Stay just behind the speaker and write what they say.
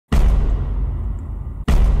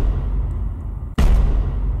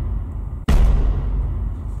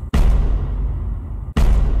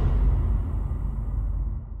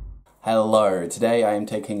Hello, today I am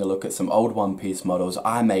taking a look at some old One Piece models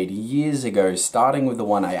I made years ago, starting with the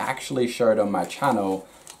one I actually showed on my channel,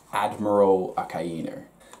 Admiral AKAINU.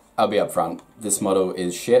 I'll be upfront, this model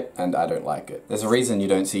is shit and I don't like it. There's a reason you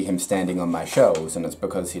don't see him standing on my shelves, and it's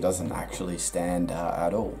because he doesn't actually stand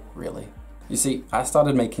at all, really. You see, I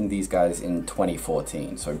started making these guys in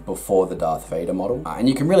 2014, so before the Darth Vader model, and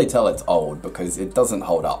you can really tell it's old because it doesn't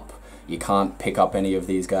hold up. You can't pick up any of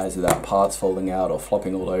these guys without parts falling out or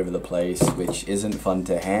flopping all over the place, which isn't fun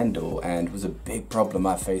to handle and was a big problem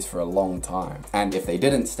I faced for a long time. And if they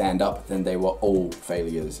didn't stand up, then they were all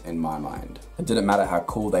failures in my mind. It didn't matter how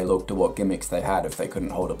cool they looked or what gimmicks they had if they couldn't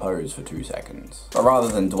hold a pose for 2 seconds. But rather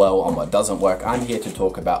than dwell on what doesn't work, I'm here to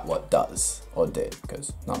talk about what does, or did,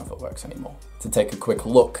 because none of it works anymore. To take a quick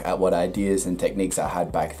look at what ideas and techniques I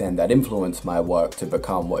had back then that influenced my work to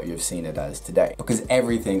become what you've seen it as today. Because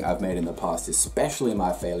everything I've made in the past, especially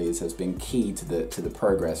my failures, has been key to the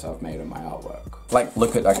progress I've made on my artwork. Like,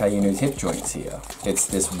 look at AKAINU's hip joints here. It's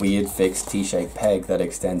this weird fixed T-shaped peg that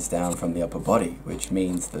extends down from the upper body, which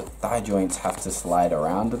means the thigh joints have to slide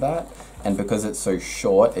around that. And because it's so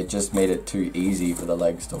short, it just made it too easy for the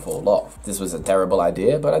legs to fall off. This was a terrible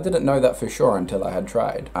idea, but I didn't know that for sure until I had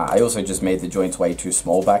tried. I also just made the joints way too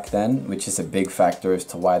small back then, which is a big factor as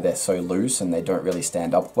to why they're so loose and they don't really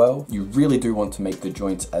stand up well. You really do want to make the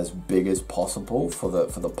joints as big as possible for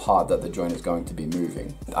the part that the joint is going to be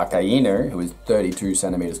moving. AKAINU, who is 32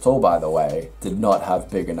 centimeters tall by the way, did not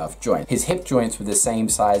have big enough joints. His hip joints were the same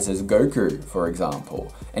size as Goku, for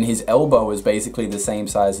example, and his elbow was basically the same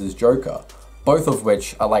size as Joker, both of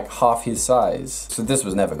which are like half his size. So this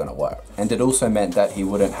was never gonna work. And it also meant that he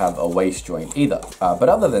wouldn't have a waist joint either. But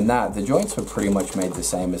other than that, the joints were pretty much made the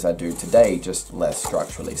same as I do today, just less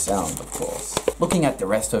structurally sound, of course. Looking at the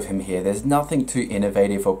rest of him here, there's nothing too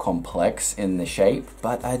innovative or complex in the shape,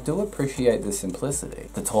 but I do appreciate the simplicity.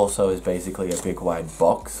 The torso is basically a big wide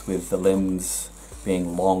box with the limbs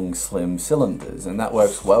being long, slim cylinders, and that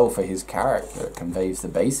works well for his character. It conveys the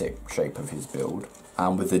basic shape of his build.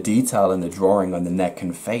 With the detail in the drawing on the neck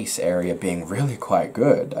and face area being really quite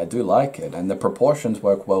good. I do like it, and the proportions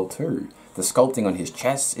work well too. The sculpting on his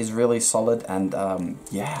chest is really solid, and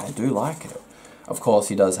yeah, I do like it. Of course,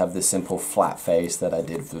 he does have this simple flat face that I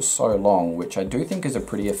did for so long, which I do think is a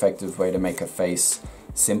pretty effective way to make a face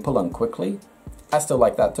simple and quickly. I still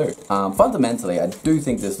like that too. Fundamentally, I do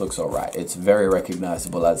think this looks alright. It's very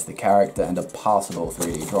recognizable as the character and a passable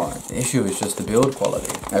 3D drawing. The issue is just the build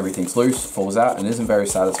quality. Everything's loose, falls out, and isn't very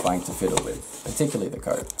satisfying to fiddle with, particularly the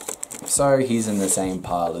coat. So he's in the same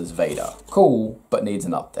pile as Vader. Cool, but needs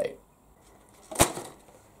an update.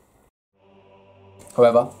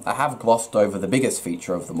 However, I have glossed over the biggest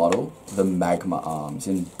feature of the model, the magma arms.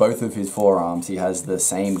 In both of his forearms, he has the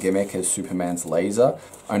same gimmick as Superman's laser,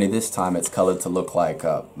 only this time it's colored to look like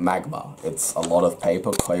magma. It's a lot of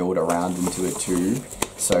paper coiled around into a tube,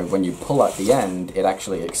 so when you pull at the end, it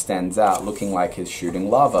actually extends out, looking like he's shooting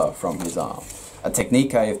lava from his arm. A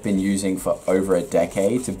technique I have been using for over a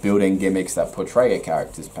decade to build in gimmicks that portray a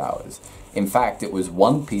character's powers. In fact, it was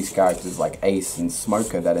One Piece characters like Ace and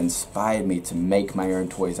Smoker that inspired me to make my own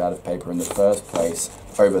toys out of paper in the first place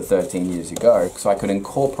over 13 years ago, so I could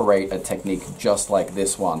incorporate a technique just like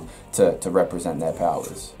this one to represent their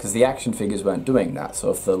powers. Because the action figures weren't doing that,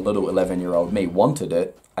 so if the little 11-year-old me wanted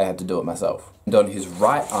it, I had to do it myself. And on his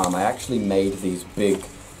right arm, I actually made these big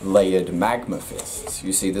layered magma fists.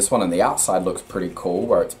 You see, this one on the outside looks pretty cool,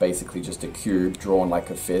 where it's basically just a cube drawn like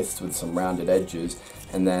a fist with some rounded edges,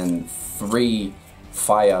 and then 3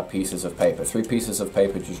 fire pieces of paper. 3 pieces of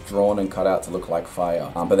paper just drawn and cut out to look like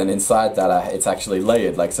fire. But then inside that, it's actually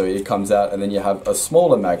layered, like, so it comes out, and then you have a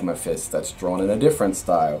smaller magma fist that's drawn in a different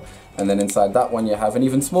style. And then inside that one you have an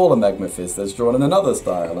even smaller magma fist that's drawn in another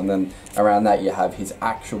style. And then around that you have his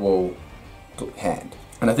actual hand.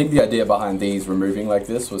 And I think the idea behind these removing like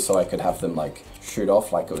this was so I could have them like shoot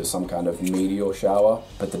off like it was some kind of meteor shower.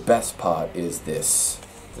 But the best part is this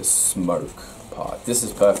smoke part. This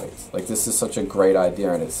is perfect. Like, this is such a great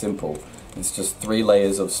idea, and it's simple. It's just 3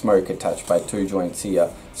 layers of smoke attached by 2 joints here,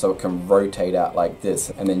 so it can rotate out like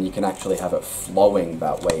this, and then you can actually have it flowing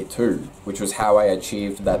that way too, which was how I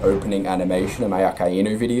achieved that opening animation in my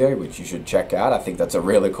AKAINU video, which you should check out. I think that's a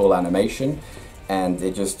really cool animation. And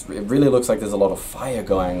it really looks like there's a lot of fire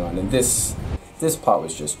going on, and this part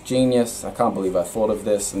was just genius. I can't believe I thought of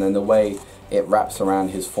this. And then the way it wraps around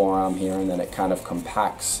his forearm here, and then it kind of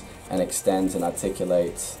compacts and extends and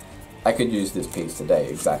articulates. I could use this piece today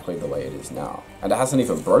exactly the way it is now, and it hasn't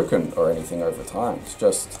even broken or anything over time. It's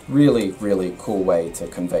just really, really cool way to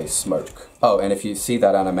convey smoke. Oh, and if you see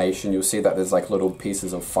that animation, you'll see that there's like little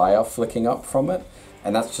pieces of fire flicking up from it,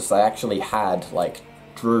 and that's just, I actually had like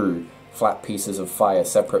drew flat pieces of fire,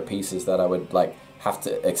 separate pieces that I would like have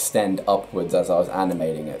to extend upwards as I was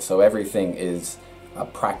animating it. So everything is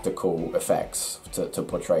practical effects to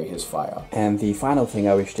portray his fire. And the final thing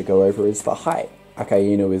I wish to go over is the height.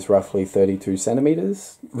 AKAINU is roughly 32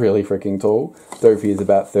 centimeters, really freaking tall. Doflamingo is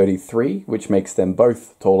about 33, which makes them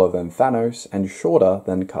both taller than Thanos and shorter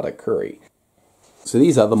than Katakuri. So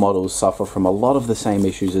these other models suffer from a lot of the same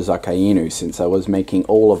issues as AKAINU, since I was making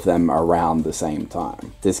all of them around the same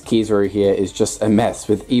time. This Kizaru here is just a mess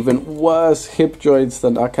with even worse hip joints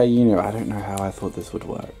than AKAINU. I don't know how I thought this would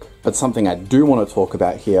work. But something I do want to talk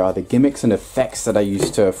about here are the gimmicks and effects that I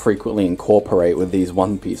used to frequently incorporate with these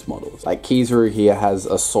One Piece models. Like Kizaru here has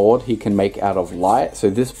a sword he can make out of light,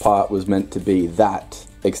 so this part was meant to be that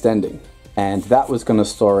extending. And that was going to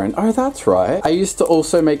store in, oh that's right, I used to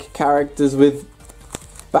also make characters with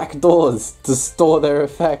back doors to store their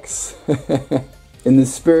effects. In the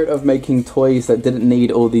spirit of making toys that didn't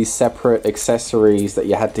need all these separate accessories that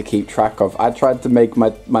you had to keep track of, I tried to make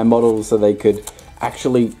my models so they could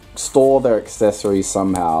actually store their accessories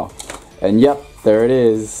somehow. And yep, there it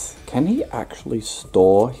is. Can he actually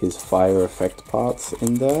store his fire effect parts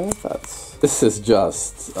in there? This is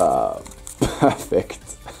just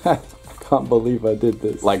perfect. I can't believe I did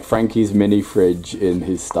this. Like Frankie's mini fridge in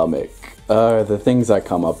his stomach. The things I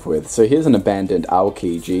come up with. So here's an abandoned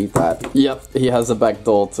Aokiji that, yep, he has a back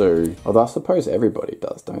door too. Although I suppose everybody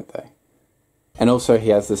does, don't they? And also he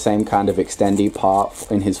has the same kind of extendy part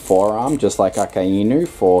in his forearm, just like AKAINU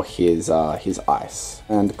for his ice.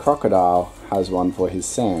 And Crocodile has one for his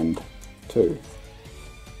sand too.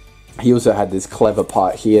 He also had this clever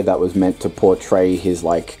part here that was meant to portray his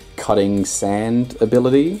like cutting sand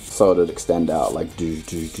ability. So it'd extend out like do,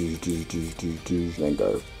 then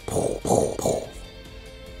go.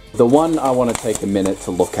 The one I want to take a minute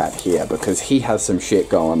to look at here, because he has some shit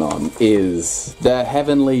going on, is the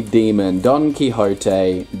heavenly demon Don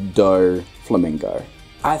Quixote Doflamingo.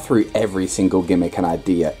 I threw every single gimmick and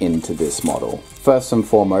idea into this model. First and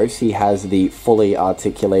foremost, he has the fully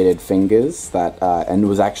articulated fingers that, and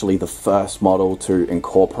was actually the first model to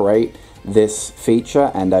incorporate this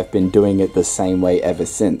feature, and I've been doing it the same way ever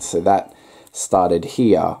since. So that started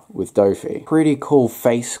here with Doflamingo. Pretty cool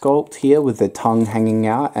face sculpt here with the tongue hanging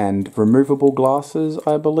out and removable glasses,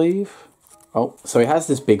 I believe. Oh, so he has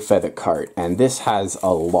this big feather coat, and this has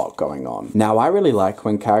a lot going on. Now, I really like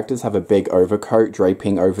when characters have a big overcoat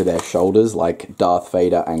draping over their shoulders, like Darth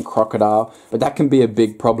Vader and Crocodile, but that can be a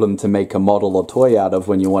big problem to make a model or toy out of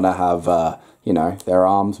when you want to have, you know, their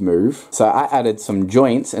arms move. So I added some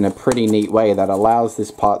joints in a pretty neat way that allows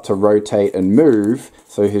this part to rotate and move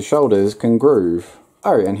so his shoulders can groove.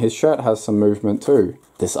 Oh, and his shirt has some movement too.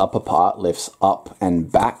 This upper part lifts up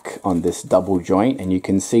and back on this double joint, and you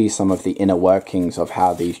can see some of the inner workings of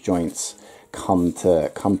how these joints come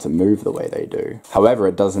to move the way they do. However,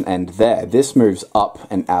 it doesn't end there. This moves up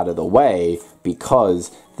and out of the way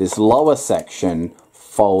because this lower section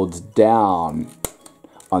folds down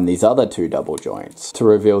on these other two double joints to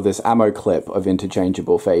reveal this ammo clip of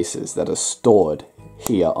interchangeable faces that are stored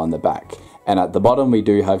here on the back. And at the bottom we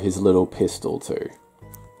do have his little pistol too,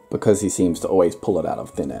 because he seems to always pull it out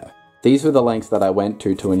of thin air. These were the lengths that I went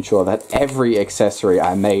to ensure that every accessory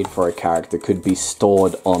I made for a character could be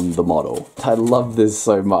stored on the model. I love this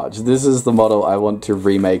so much. This is the model I want to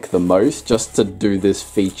remake the most, just to do this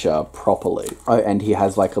feature properly. Oh, and he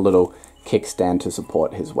has like a little kickstand to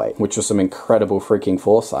support his weight, which was some incredible freaking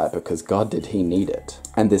foresight, because god did he need it.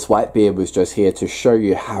 And this white beard was just here to show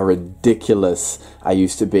you how ridiculous I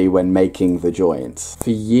used to be when making the joints.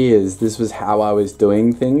 For years this was how I was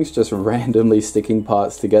doing things, just randomly sticking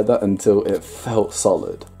parts together until it felt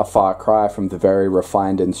solid. A far cry from the very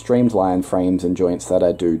refined and streamlined frames and joints that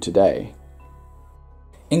I do today.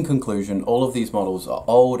 In conclusion, all of these models are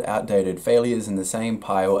old, outdated failures in the same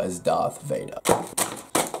pile as Darth Vader.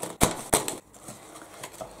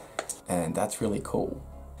 And that's really cool.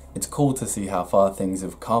 It's cool to see how far things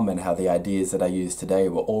have come and how the ideas that I use today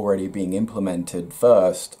were already being implemented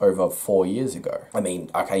first over 4 years ago. I mean,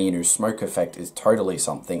 AKAINU's smoke effect is totally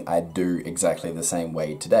something I'd do exactly the same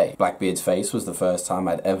way today. Blackbeard's face was the first time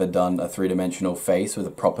I'd ever done a three-dimensional face with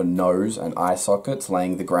a proper nose and eye sockets,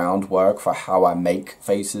 laying the groundwork for how I make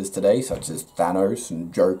faces today, such as Thanos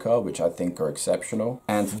and Joker, which I think are exceptional.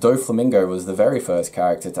 And Doflamingo was the very first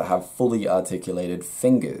character to have fully articulated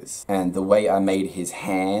fingers. And the way I made his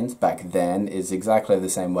hands back then is exactly the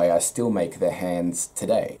same way I still make their hands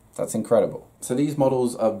today. That's incredible. So these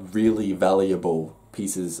models are really valuable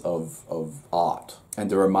pieces of art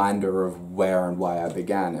and a reminder of where and why I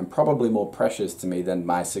began, and probably more precious to me than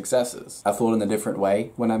my successes. I thought in a different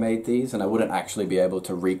way when I made these, and I wouldn't actually be able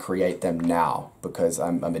to recreate them now because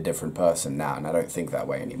I'm a different person now and I don't think that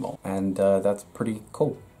way anymore. And that's pretty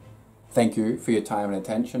cool. Thank you for your time and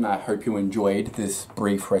attention. I hope you enjoyed this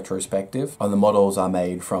brief retrospective on the models I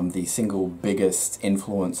made from the single biggest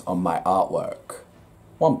influence on my artwork,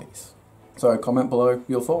 One Piece. So comment below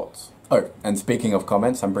your thoughts. Oh, and speaking of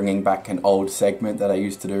comments, I'm bringing back an old segment that I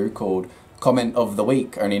used to do called Comment of the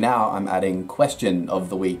Week, only now I'm adding Question of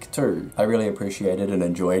the Week too. I really appreciated and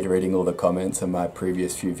enjoyed reading all the comments in my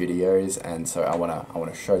previous few videos, and so I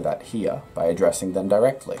wanna show that here by addressing them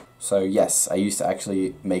directly. So yes, I used to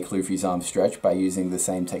actually make Luffy's arm stretch by using the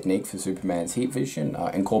same technique for Superman's heat vision,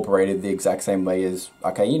 incorporated the exact same way as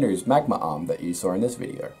AKAINU's magma arm that you saw in this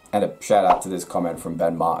video. And a shout out to this comment from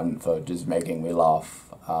Ben Martin for just making me laugh.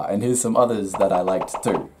 And here's some others that I liked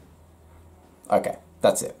too. Okay,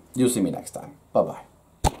 that's it. You'll see me next time. Bye-bye.